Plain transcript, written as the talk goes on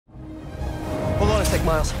luck,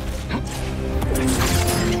 Miles.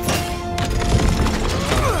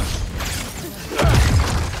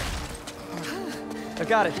 I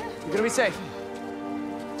got it. You're gonna be safe.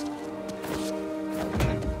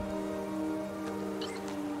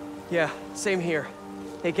 Yeah, same here.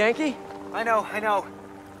 Hey, Genki? I know.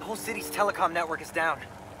 The whole city's telecom network is down.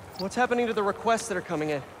 What's happening to the requests that are coming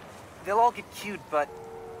in? They'll all get queued, but...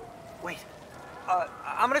 Wait.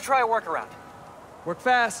 I'm gonna try a workaround. Work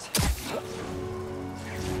fast.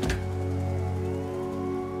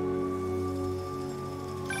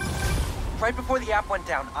 Right before the app went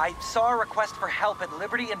down, I saw a request for help at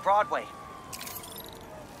Liberty and Broadway.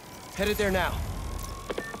 Headed there now.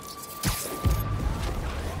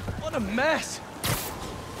 What a mess!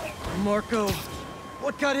 Marco,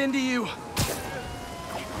 what got into you?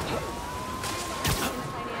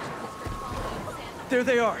 There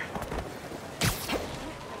they are.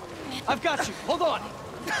 I've got you. Hold on.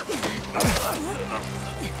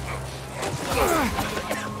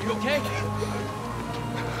 You okay?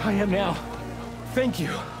 I am now. Thank you.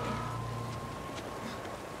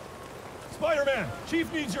 Spider-Man,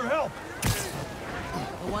 Chief needs your help.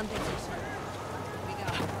 The one thing for certain. We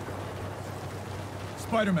got it.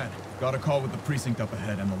 Spider-Man, got a call with the precinct up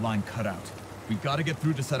ahead and the line cut out. We gotta get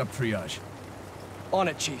through to set up triage. On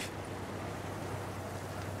it, Chief.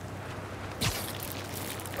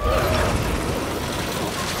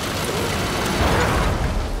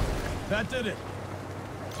 That did it.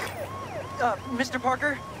 Mr.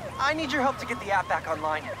 Parker, I need your help to get the app back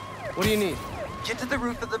online. What do you need? Get to the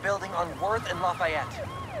roof of the building on Worth and Lafayette.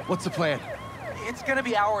 What's the plan? It's gonna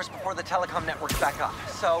be hours before the telecom network's back up,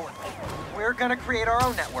 so we're gonna create our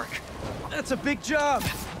own network. That's a big job.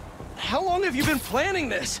 How long have you been planning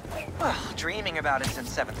this? Well, dreaming about it since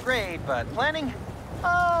 7th grade, but planning?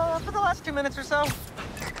 For the last 2 minutes or so.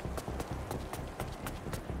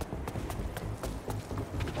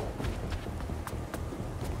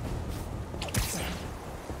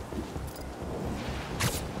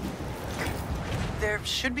 There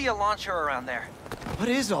should be a launcher around there. What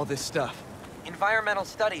is all this stuff? Environmental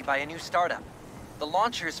study by a new startup. The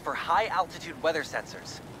launcher's for high-altitude weather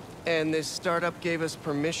sensors. And this startup gave us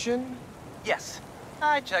permission? Yes.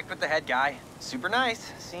 I checked with the head guy. Super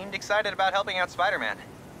nice. Seemed excited about helping out Spider-Man.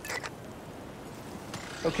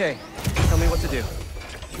 Okay, tell me what to do.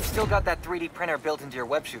 You still got that 3D printer built into your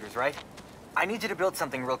web shooters, right? I need you to build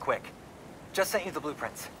something real quick. Just sent you the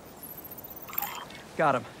blueprints.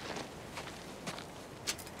 Got him.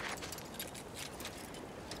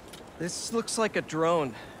 This looks like a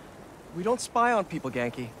drone. We don't spy on people,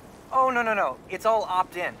 Genki. Oh, no. It's all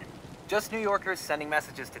opt-in. Just New Yorkers sending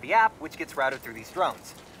messages to the app, which gets routed through these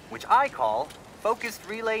drones, which I call Focused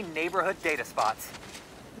Relay Neighborhood Data Spots.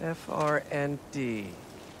 FRND.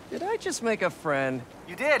 Did I just make a friend?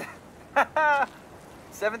 You did!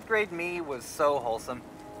 7th grade me was so wholesome.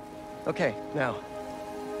 Okay, now,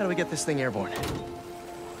 how do we get this thing airborne?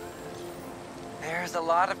 There's a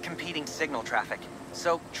lot of competing signal traffic,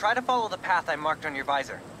 so try to follow the path I marked on your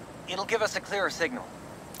visor. It'll give us a clearer signal.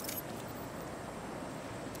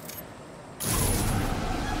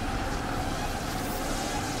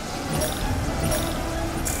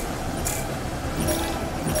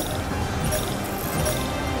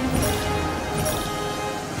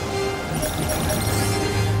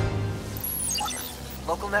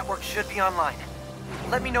 Local network should be online.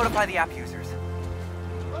 Let me notify the app users.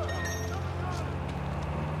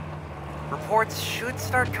 Reports should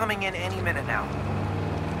start coming in any minute now.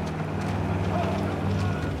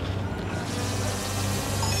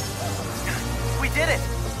 We did it!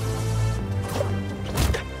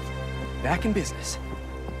 Back in business.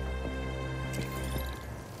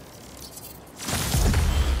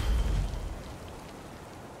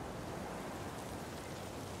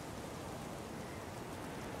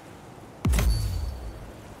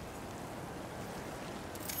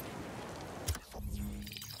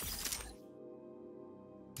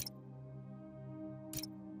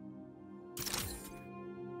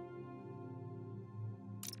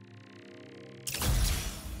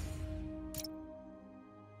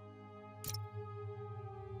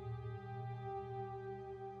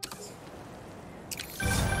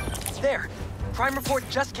 There! Crime report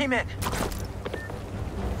just came in.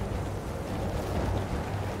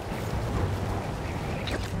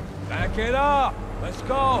 Back it up! Let's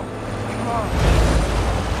go! Come on.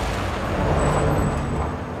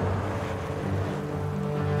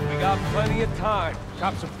 We got plenty of time.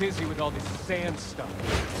 Cops are busy with all this sand stuff,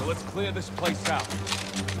 so let's clear this place out.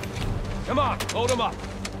 Come on, load them up!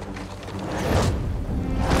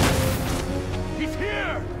 He's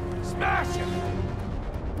here! Smash him!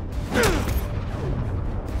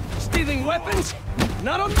 Stealing weapons?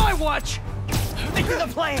 Not on my watch! Stick to the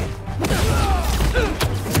plan!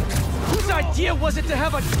 Whose idea was it to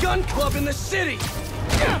have a gun club in the city?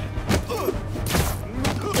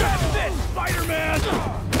 That's it, Spider-Man!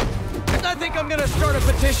 I think I'm gonna start a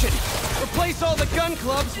petition. Replace all the gun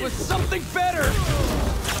clubs with something better!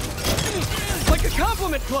 Like a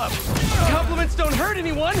compliment club! Compliments don't hurt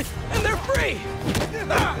anyone, and they're free!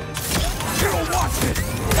 You'll watch it!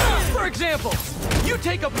 For example, you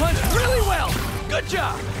take a punch really well! Good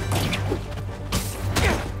job!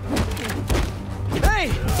 Hey!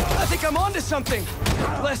 I think I'm onto something!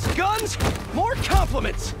 Less guns, more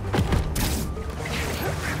compliments!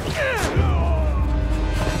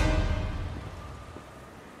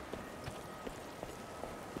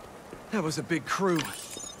 That was a big crew.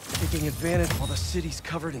 Taking advantage while the city's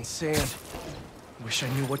covered in sand. Wish I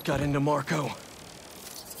knew what got into Marco.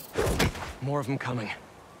 More of them coming.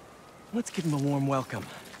 Let's give him a warm welcome.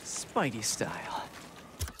 Spidey style.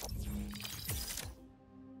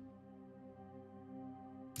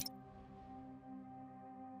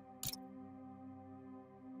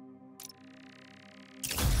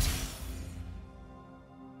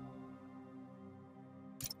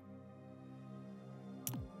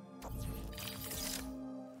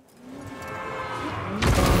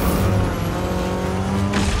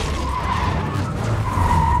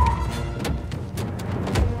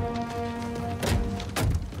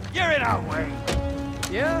 You're in our way!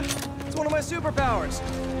 Yeah, it's one of my superpowers.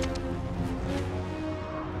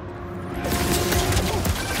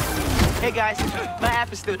 Hey guys, my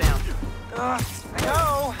app is still down. I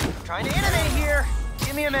know. I'm trying to innovate here.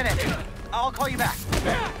 Give me a minute. I'll call you back.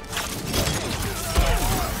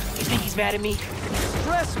 You think he's mad at me?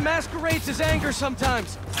 Stress masquerades as anger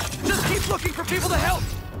sometimes. Just keep looking for people to help.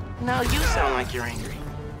 No, you sound like you're angry.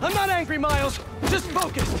 I'm not angry, Miles. Just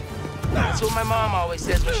focused. That's what my mom always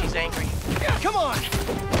says when she's angry. Come on.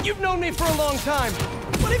 You've known me for a long time.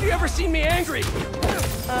 When have you ever seen me angry?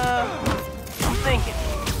 I'm thinking.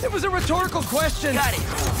 It was a rhetorical question. Got it.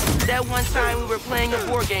 That one time we were playing a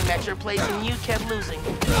board game at your place and you kept losing.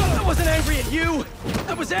 I wasn't angry at you.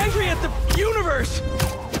 I was angry at the universe.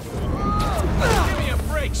 Give me a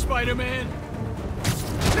break, Spider-Man!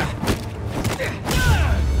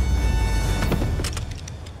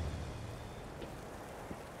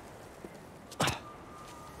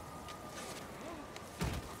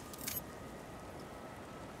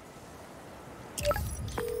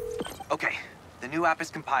 Okay, the new app is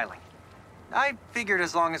compiling. I figured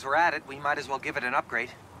as long as we're at it, we might as well give it an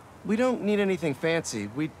upgrade. We don't need anything fancy.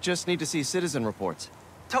 We just need to see citizen reports.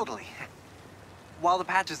 Totally. While the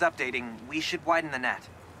patch is updating, we should widen the net.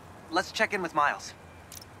 Let's check in with Miles.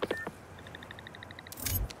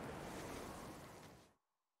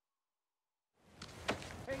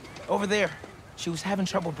 Over there. She was having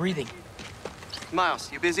trouble breathing.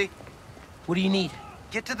 Miles, you busy? What do you need?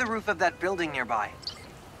 Get to the roof of that building nearby.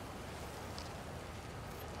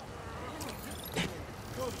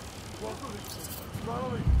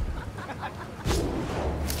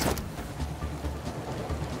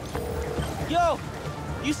 Yo!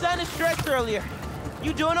 You sounded stressed earlier.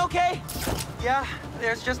 You doing okay? Yeah,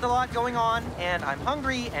 there's just a lot going on, and I'm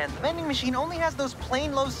hungry, and the vending machine only has those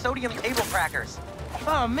plain low-sodium table crackers.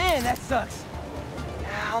 Oh man, that sucks.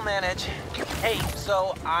 I'll manage. Hey,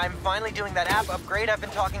 so I'm finally doing that app upgrade I've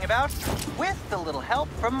been talking about, with a little help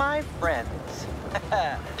from my friends.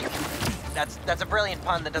 That's a brilliant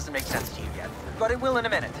pun that doesn't make sense to you yet, but it will in a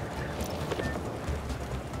minute.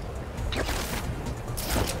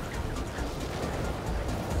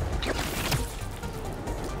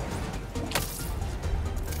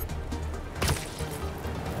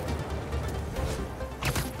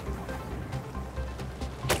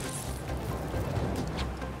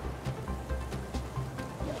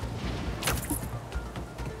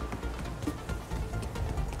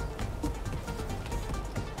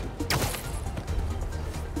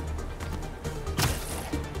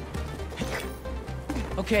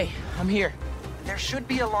 Okay, I'm here. There should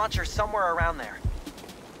be a launcher somewhere around there.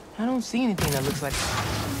 I don't see anything that looks like...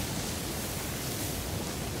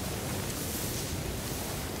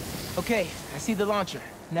 Okay, I see the launcher.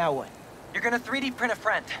 Now what? You're gonna 3D print a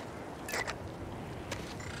friend.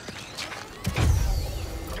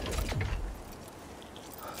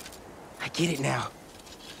 I get it now.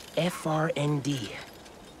 FRND.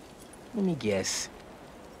 Let me guess.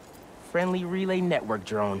 Friendly Relay Network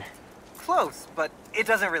drone. Close, but it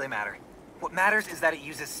doesn't really matter. What matters is that it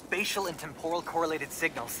uses spatial and temporal correlated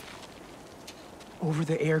signals.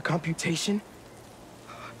 Over-the-air computation?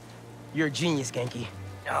 You're a genius, Genki.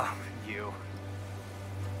 Oh, you.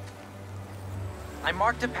 I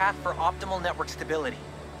marked a path for optimal network stability.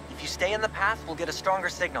 If If you stay in the path, we'll get a stronger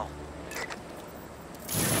signal.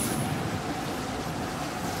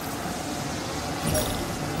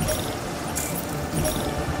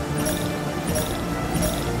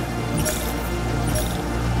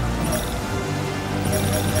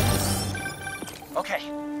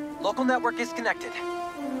 Okay, local network is connected.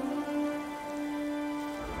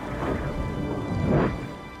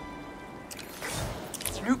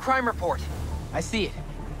 New crime report. I see it.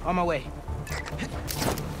 On my way.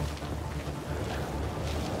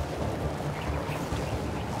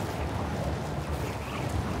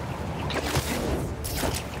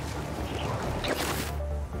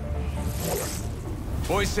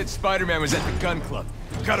 Boys said Spider-Man was at the gun club.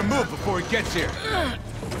 Gotta move before he gets here.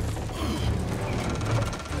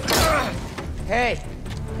 Hey,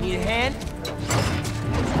 need a hand?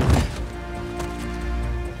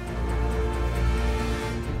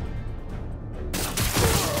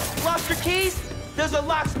 Lost your keys? There's a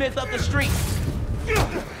locksmith up the street.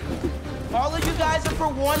 All of you guys are for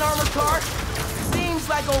one armored car? Seems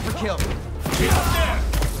like overkill. Get up there!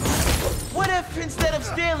 What if, instead of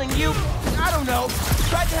stealing, you, I don't know,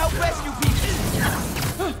 tried to help rescue people?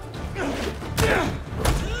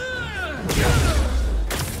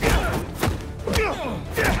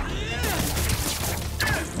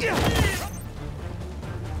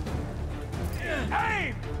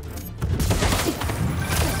 Hey!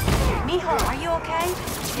 Mijo, are you okay?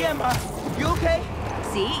 Yeah, Ma. You okay?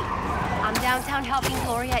 See? I'm downtown helping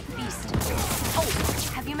Gloria at Feast. Oh,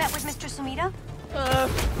 have you met with Mr. Sumida?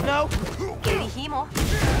 No. Que dijimos.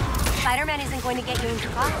 Spider-Man isn't going to get you into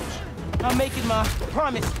college. I'll make it, Ma.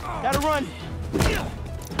 Promise. Gotta run.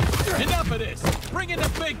 Enough of this! Bring in the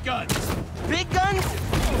big guns! Big guns?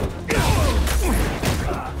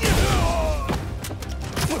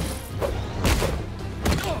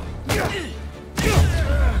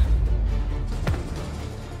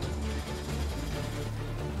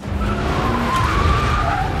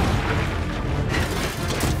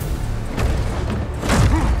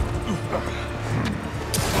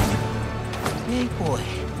 Big boy.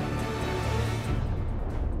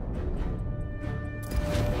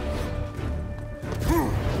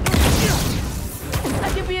 I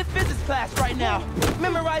could be in physics class right now,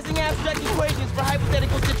 memorizing abstract equations for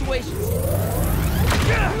hypothetical situations.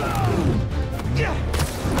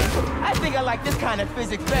 I think I like this kind of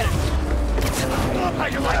physics better. How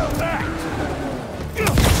you like that?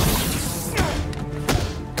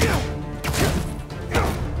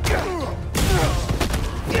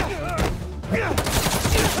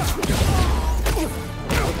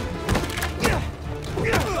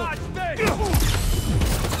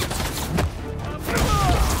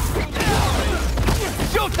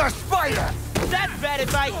 Shoot the spider! That's bad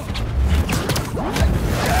advice.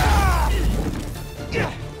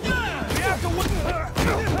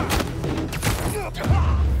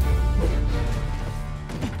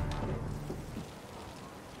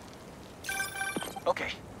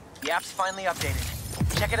 Okay, the app's finally updated.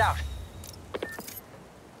 Check it out.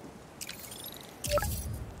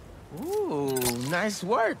 Ooh, nice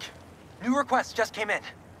work. New request just came in.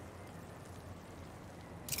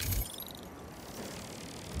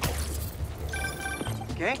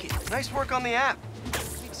 Genki, nice work on the app.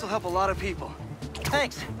 This'll help a lot of people.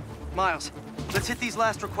 Thanks. Miles, let's hit these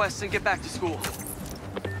last requests and get back to school.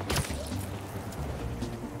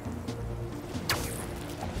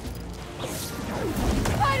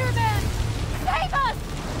 Spider-Man! Save us!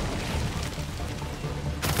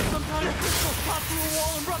 Some kind of crystal popped through a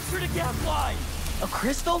wall and ruptured a gas line! A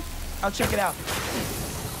crystal? I'll check it out.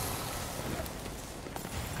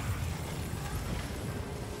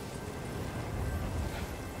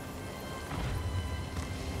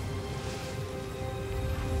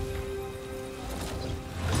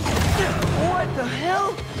 What the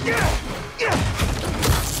hell?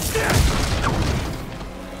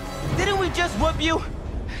 Didn't we just whoop you?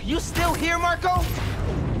 You still here, Marco?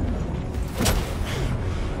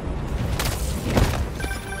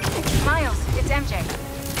 Miles, it's MJ.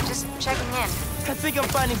 Just checking in. I think I'm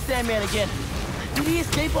finding Sandman again. Did he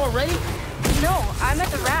escape already? No, I'm at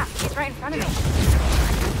the raft. He's right in front of me.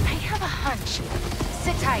 I have a hunch.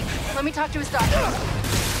 Sit tight. Let me talk to his doctor.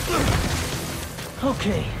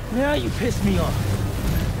 Okay, now you piss me off.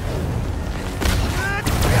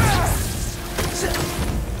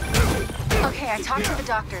 Okay, I talked to the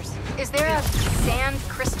doctors. Is there a sand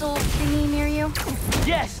crystal thingy near you?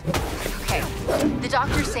 Yes! Okay. The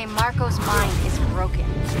doctors say Marco's mind is broken.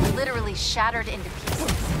 Literally shattered into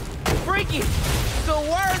pieces. Freaky! So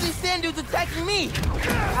why are these sand dudes attacking me?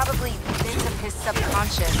 Probably bits of his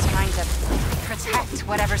subconscious trying to protect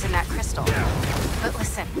whatever's in that crystal. But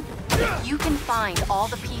listen, If you can find all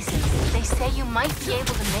the pieces, they say you might be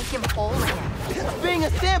able to make him whole again. Being a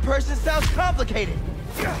sand person sounds complicated.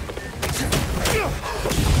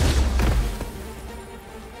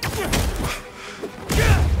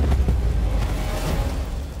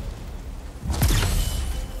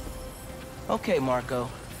 Okay, Marco.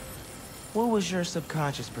 What was your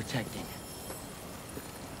subconscious protecting?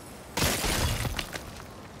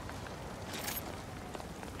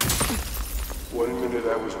 One minute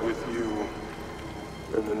I was with you,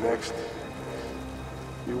 and the next,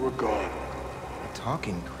 you were gone.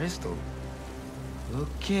 Talking crystal.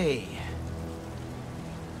 Okay.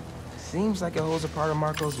 Seems like it holds a part of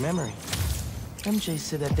Marco's memory. MJ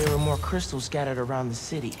said that there were more crystals scattered around the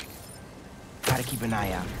city. Gotta keep an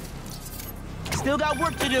eye out. Still got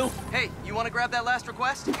work to do. Hey, you want to grab that last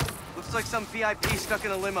request? Looks like some VIP stuck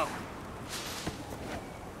in a limo.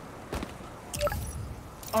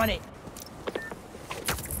 On it.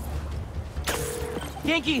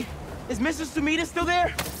 Yankee, is Mr. Sumida still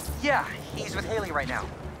there? Yeah, he's with Haley right now.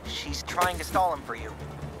 She's trying to stall him for you.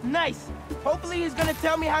 Nice. Hopefully he's gonna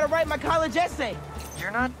tell me how to write my college essay. You're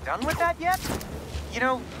not done with that yet? You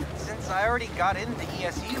know, since I already got into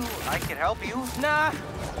ESU, I could help you. Nah,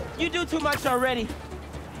 you do too much already.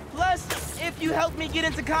 Plus, if you help me get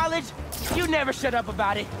into college, you never shut up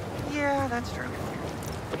about it. Yeah, that's true.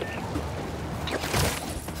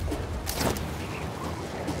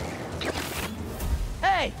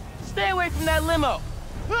 Hey, stay away from that limo.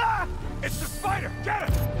 Ah! It's the spider! Get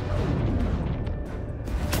him!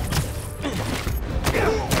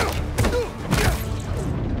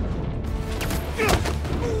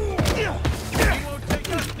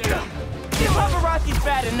 The paparazzi's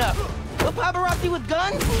bad enough. The paparazzi with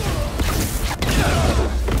guns?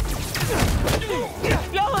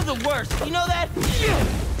 Y'all are the worst, you know that?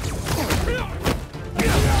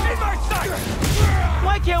 In my sight!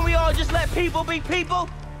 Why can't we all just let people be people?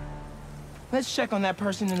 Let's check on that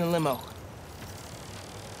person in the limo.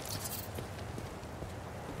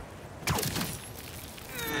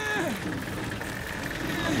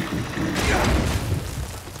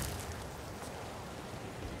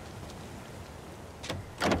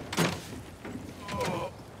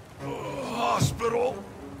 Hospital?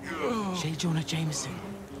 J. Jonah Jameson.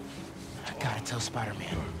 I gotta tell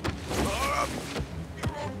Spider-Man.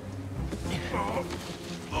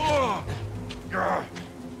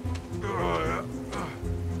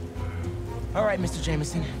 All right, Mr.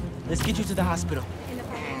 Jameson. Let's get you to the hospital.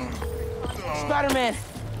 Spider-Man,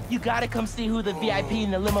 you gotta come see who the VIP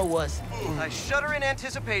in the limo was. I shudder in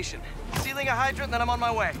anticipation. Sealing a hydrant, then I'm on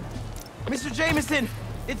my way. Mr. Jameson,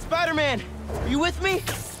 it's Spider-Man. Are you with me?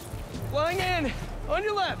 Flying in. On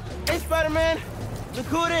your left. Hey, Spider-Man. Look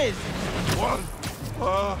who it is. What?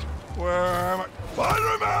 Where am I?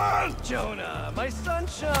 Spider-Man! Jonah, my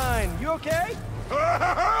sunshine. You okay?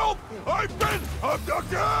 Help! I've been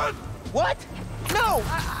abducted! What? No,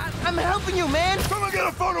 I'm helping you, man. Come and get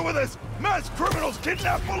a photo with us! Mass criminals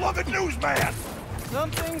kidnap beloved newsman!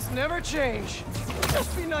 Some things never change.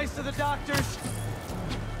 Just be nice to the doctors.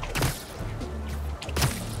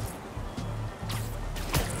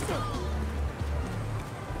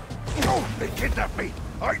 Oh, they kidnapped me!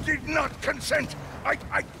 I did not consent!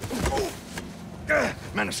 Oh.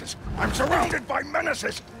 Menaces. I'm surrounded by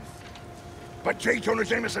menaces! But J. Jonah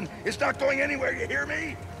Jameson is not going anywhere, you hear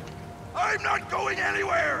me? I'm not going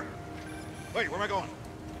anywhere! Wait, where am I going?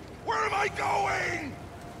 Where am I going?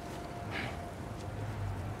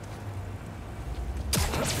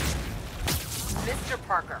 Mr.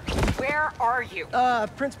 Parker, where are you?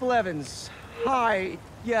 Principal Evans. Hi.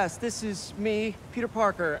 Yes, this is me, Peter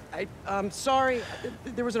Parker. I'm sorry.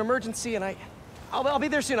 There was an emergency and I'll be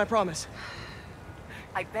there soon, I promise.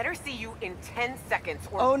 I better see you in 10 seconds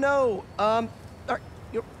or... Oh no.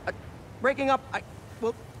 You're breaking up.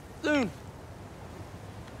 Well, soon.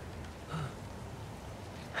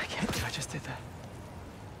 I can't believe I just did that.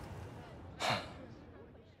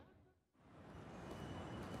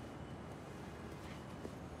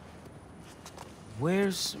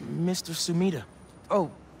 Where's Mr. Sumida?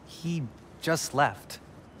 Oh, he just left.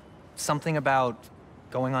 Something about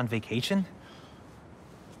going on vacation?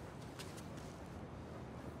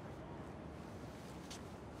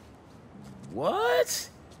 What?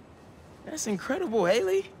 That's incredible,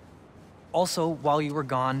 Haley. Also, while you were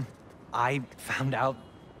gone, I found out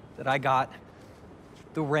that I got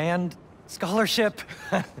the Rand scholarship.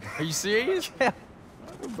 Are you serious? Yeah.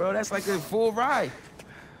 Bro, that's like a full ride.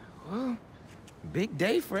 Well, big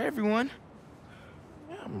day for everyone.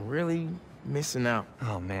 I'm really missing out.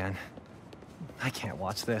 Oh, man. I can't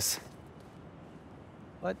watch this.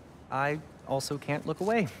 But I also can't look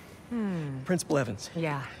away. Principal Evans.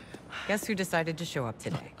 Yeah. Guess who decided to show up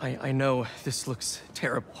today? I know this looks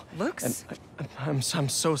terrible. Looks? And I'm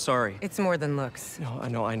so sorry. It's more than looks. No,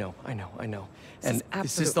 I know. This And is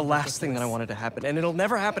this is the last thing that I ridiculous. wanted to happen, and it'll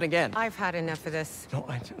never happen again. I've had enough of this. No,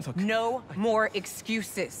 look. No more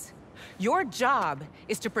excuses. Your job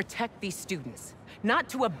is to protect these students, not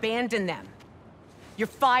to abandon them. You're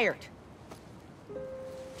fired.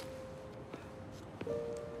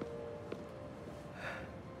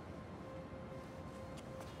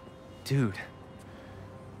 Dude,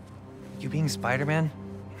 you being Spider-Man,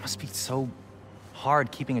 it must be so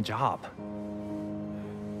hard keeping a job.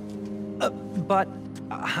 But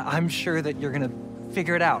I'm sure that you're gonna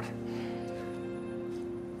figure it out.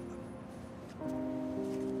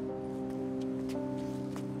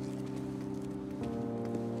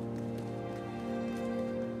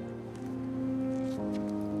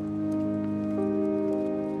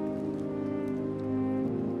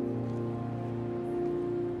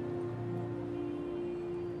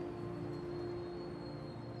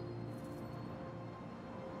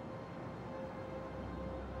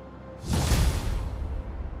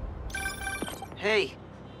 Hey,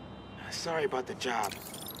 sorry about the job.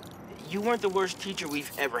 You weren't the worst teacher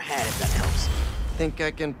we've ever had, if that helps. Think I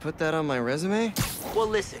can put that on my resume? Well,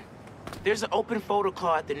 listen. There's an open photo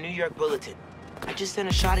call at the New York Bulletin. I just sent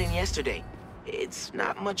a shot in yesterday. It's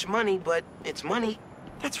not much money, but it's money.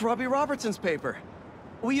 That's Robbie Robertson's paper.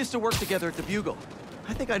 We used to work together at the Bugle.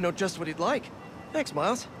 I think I know just what he'd like. Thanks,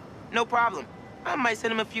 Miles. No problem. I might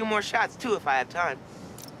send him a few more shots, too, if I have time.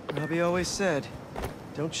 Robbie always said,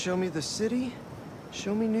 don't show me the city,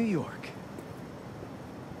 show me New York.